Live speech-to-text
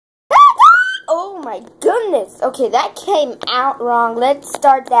my goodness. Okay, that came out wrong. Let's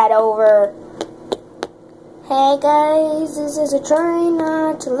start that over. Hey guys, this is a try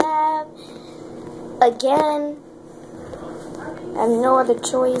not to laugh. Again, I have no other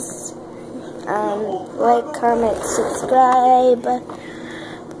choice. Like, comment, subscribe.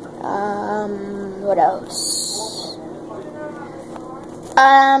 What else?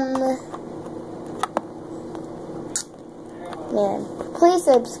 Man, please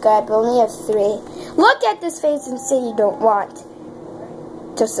subscribe. I only have 3. Look at this face and say you don't want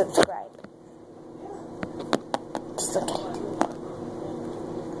to subscribe. Just look at it.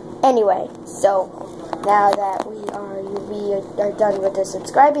 Anyway, so now that we are done with the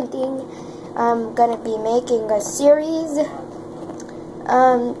subscribing thing, I'm gonna be making a series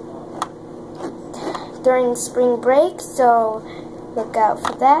during spring break, so look out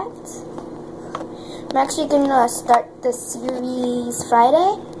for that. I'm actually gonna start the series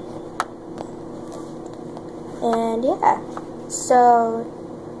Friday, and yeah, so,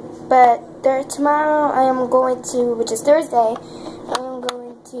 but tomorrow I am going to, which is Thursday, I am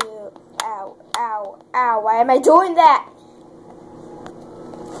going to, ow, why am I doing that?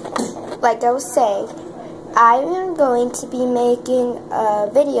 Like I was saying, I am going to be making a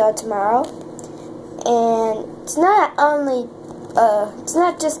video tomorrow, and it's not only, it's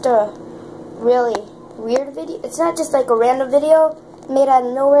not just a really weird video, it's not just like a random video made out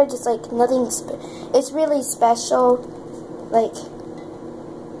of nowhere, just like nothing, it's really special, like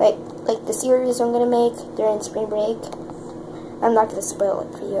the series I'm gonna make during spring break. I'm not gonna spoil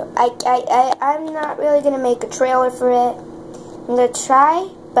it for you. I'm not really gonna make a trailer for it. I'm gonna try,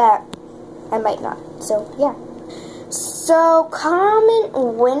 but I might not. So yeah. So comment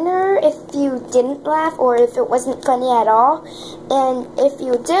winner if you didn't laugh or if it wasn't funny at all. And if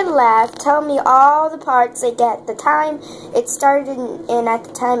you did laugh, tell me all the parts, like at the time it started and at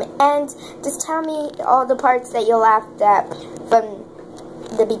the time it ends. Just tell me all the parts that you laughed at from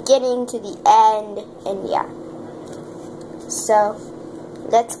the beginning to the end, and yeah. So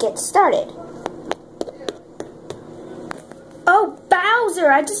let's get started. Oh,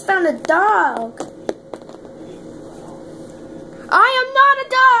 Bowser, I just found a dog. I am not a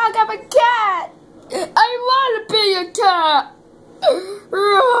dog, I'm a cat. I want to be a cat.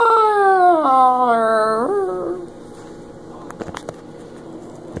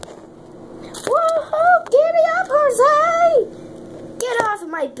 Woohoo, giddy up, Jose. Get off of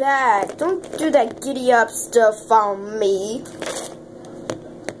my back. Don't do that giddy up stuff on me.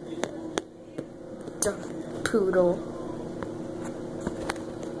 Poodle.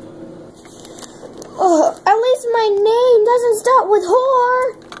 Oh, at least my name doesn't start with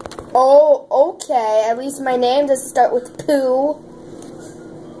whore. Oh, okay. At least my name doesn't start with poo.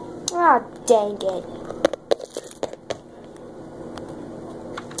 Ah, dang it.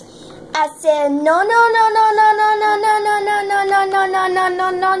 I said no.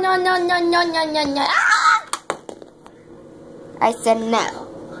 I said no.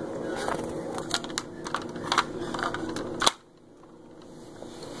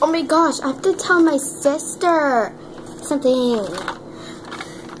 Oh my gosh, I have to tell my sister something.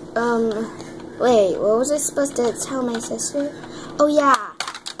 Wait, what was I supposed to tell my sister? Oh yeah.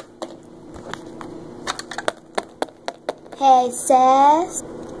 Hey sis.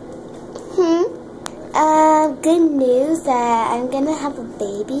 Good news that I'm gonna have a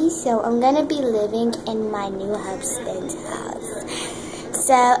baby, so I'm gonna be living in my new husband's house.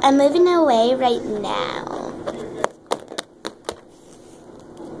 So I'm moving away right now.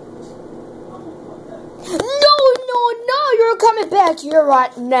 No, you're coming back here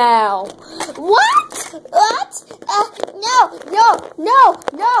right now. What? No,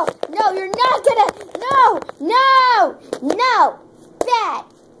 you're not gonna, no,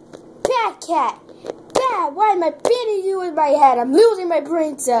 bad cat, bad, why am I beating you in my head? I'm losing my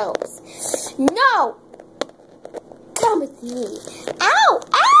brain cells. No, come with me. Ow.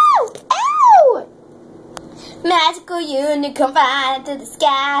 Magical unicorn flying through the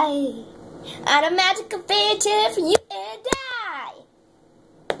sky. On a magical adventure for you and I.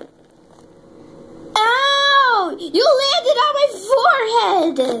 Ow! You landed on my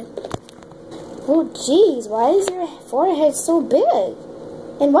forehead! Oh jeez, why is your forehead so big?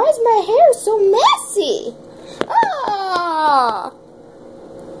 And why is my hair so messy? Ah!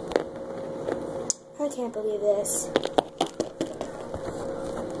 I can't believe this.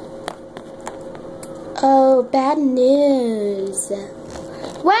 Oh, bad news.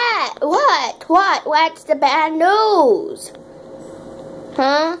 What's the bad news?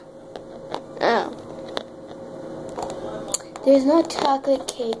 Huh? Oh. There's no chocolate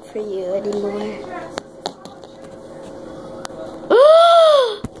cake for you anymore.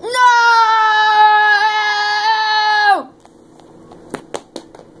 No!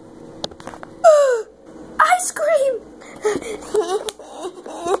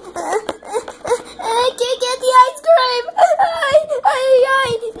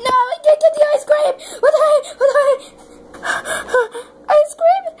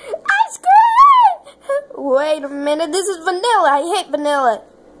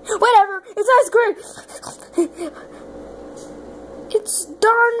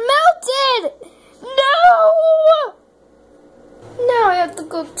 darn melted! No! Now I have to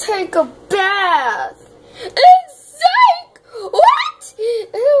go take a bath. Insane! What?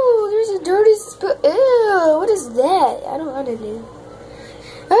 Ew, there's a dirty spoon. Ew, what is that? I don't want to do.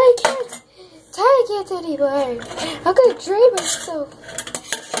 I can't take it anymore. I'm gonna drain myself.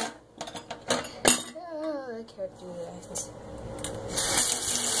 Oh, I can't do that.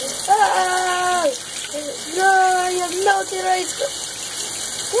 Ah! No, I have melted ice cream.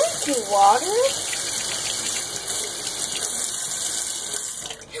 Thank you, water.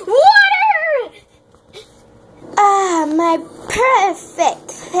 Water! Ah, my perfect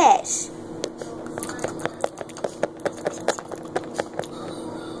fish.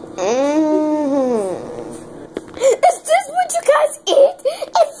 Is this what you guys eat?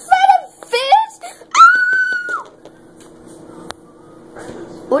 In front of fish? Ah!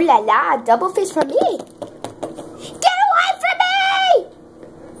 Ooh la la, double fish for me. Get away from me!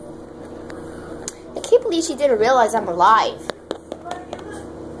 I can't believe she didn't realize I'm alive.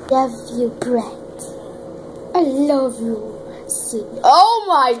 Love you, Brett. I love you, Sydney. Oh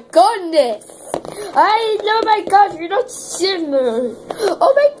my goodness! Oh my gosh, you're not Sydney.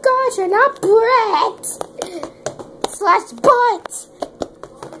 Oh my gosh, you're not Brett. Slash butt.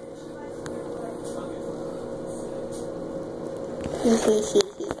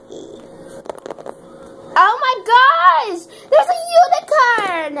 Oh my gosh! There's a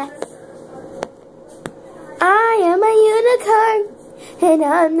unicorn! I am a unicorn, and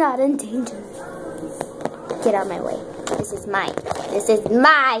I'm not in danger. Get out of my way. This is mine. This is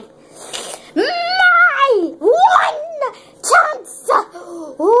my one chance!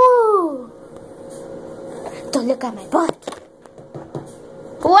 Ooh! Don't look at my butt.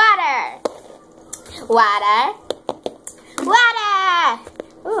 Water! Water! Water!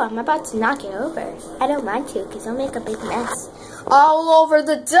 Oh, I'm about to knock it over. I don't want to, because I'll make a big mess. All over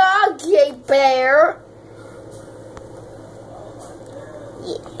the doggy bear.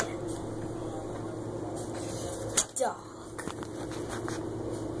 Yeah. Dog.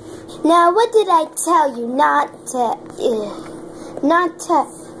 Now, what did I tell you? Not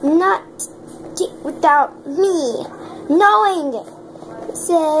without me knowing. It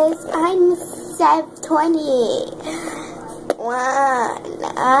says I'm 20. Well,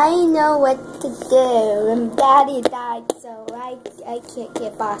 I know what to do. And Daddy died, so I can't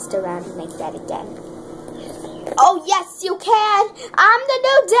get bossed around like that again. Oh, yes, you can. I'm the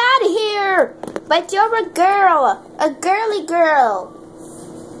new dad here. But you're a girl. A girly girl.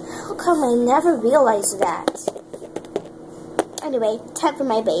 How come I never realized that? Anyway, time for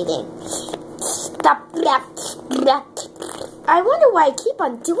my bathing. Stop. I wonder why I keep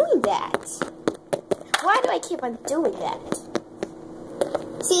on doing that. Why do I keep on doing that?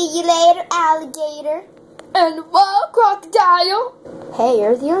 See you later, alligator. And well, crocodile. Hey,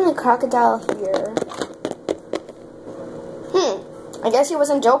 you're the only crocodile here. I guess he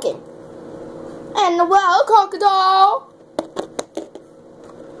wasn't joking. And well, crocodile.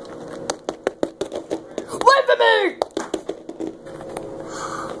 Wait for me!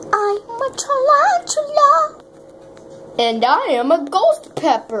 I'm a tarantula. And I am a ghost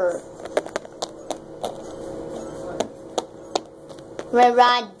pepper.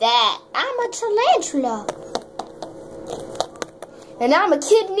 Right that. I'm a tarantula. And I'm a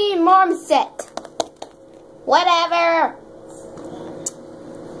kidney marmoset. Whatever.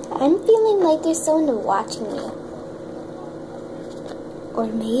 I'm feeling like there's someone watching me. Or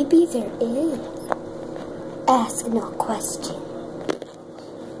maybe there is. Ask no question.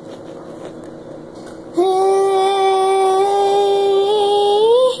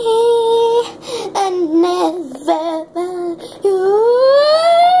 And never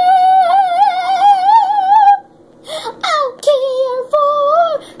I'll care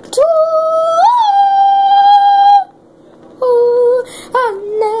for two. I'll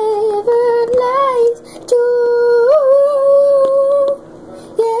never lie to.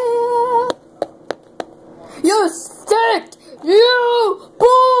 Yeah. You stink! You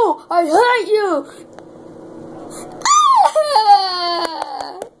boo! I hate you!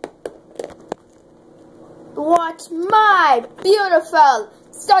 Watch my beautiful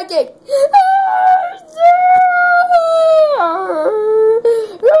psychic.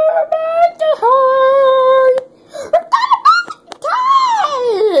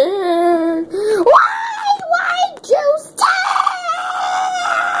 Why you stay with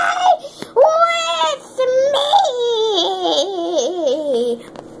me?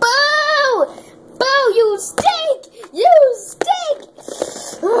 Boo! Boo, you stink! You stink!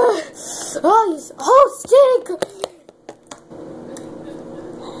 Oh, you stink!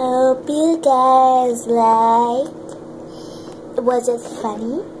 Hope you guys like Was it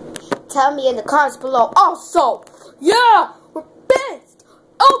funny? Tell me in the comments below. Also, yeah, we're best.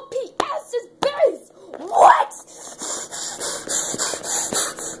 OPS is best. What?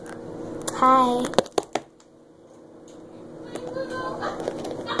 Hi.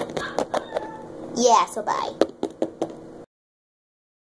 Yeah, so bye.